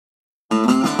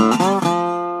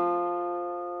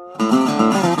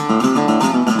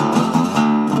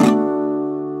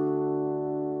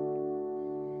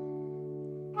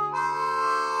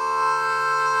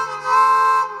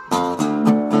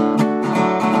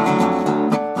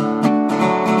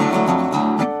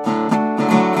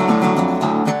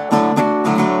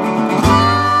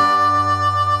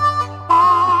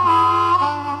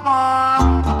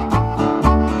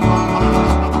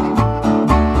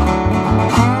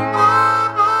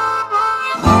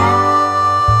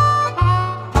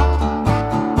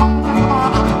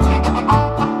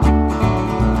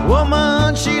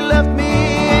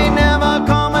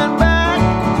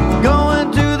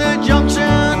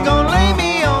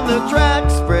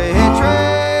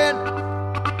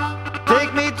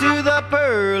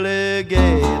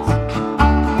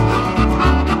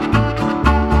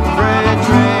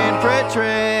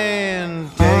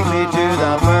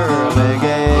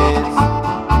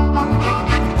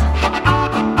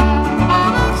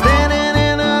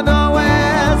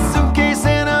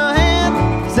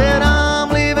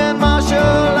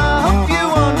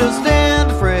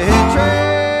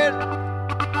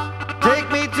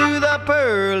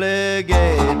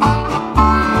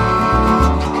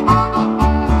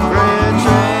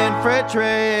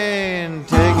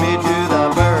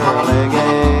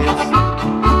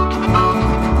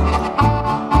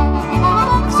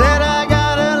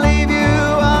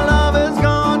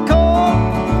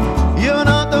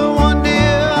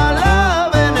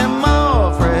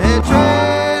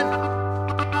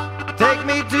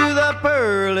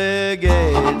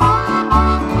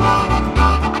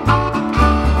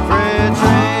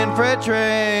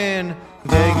train,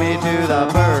 take me to the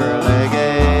pearly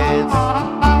gates.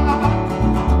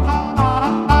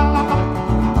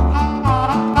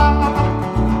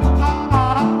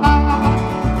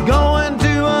 Going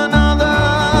to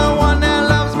another one that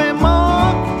loves me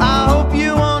more. I hope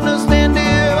you understand,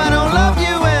 dear, I don't love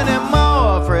you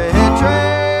anymore. Freight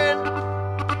train,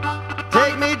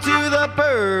 take me to the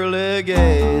pearly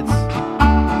gates.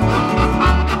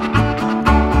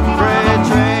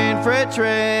 Freight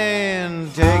train,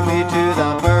 take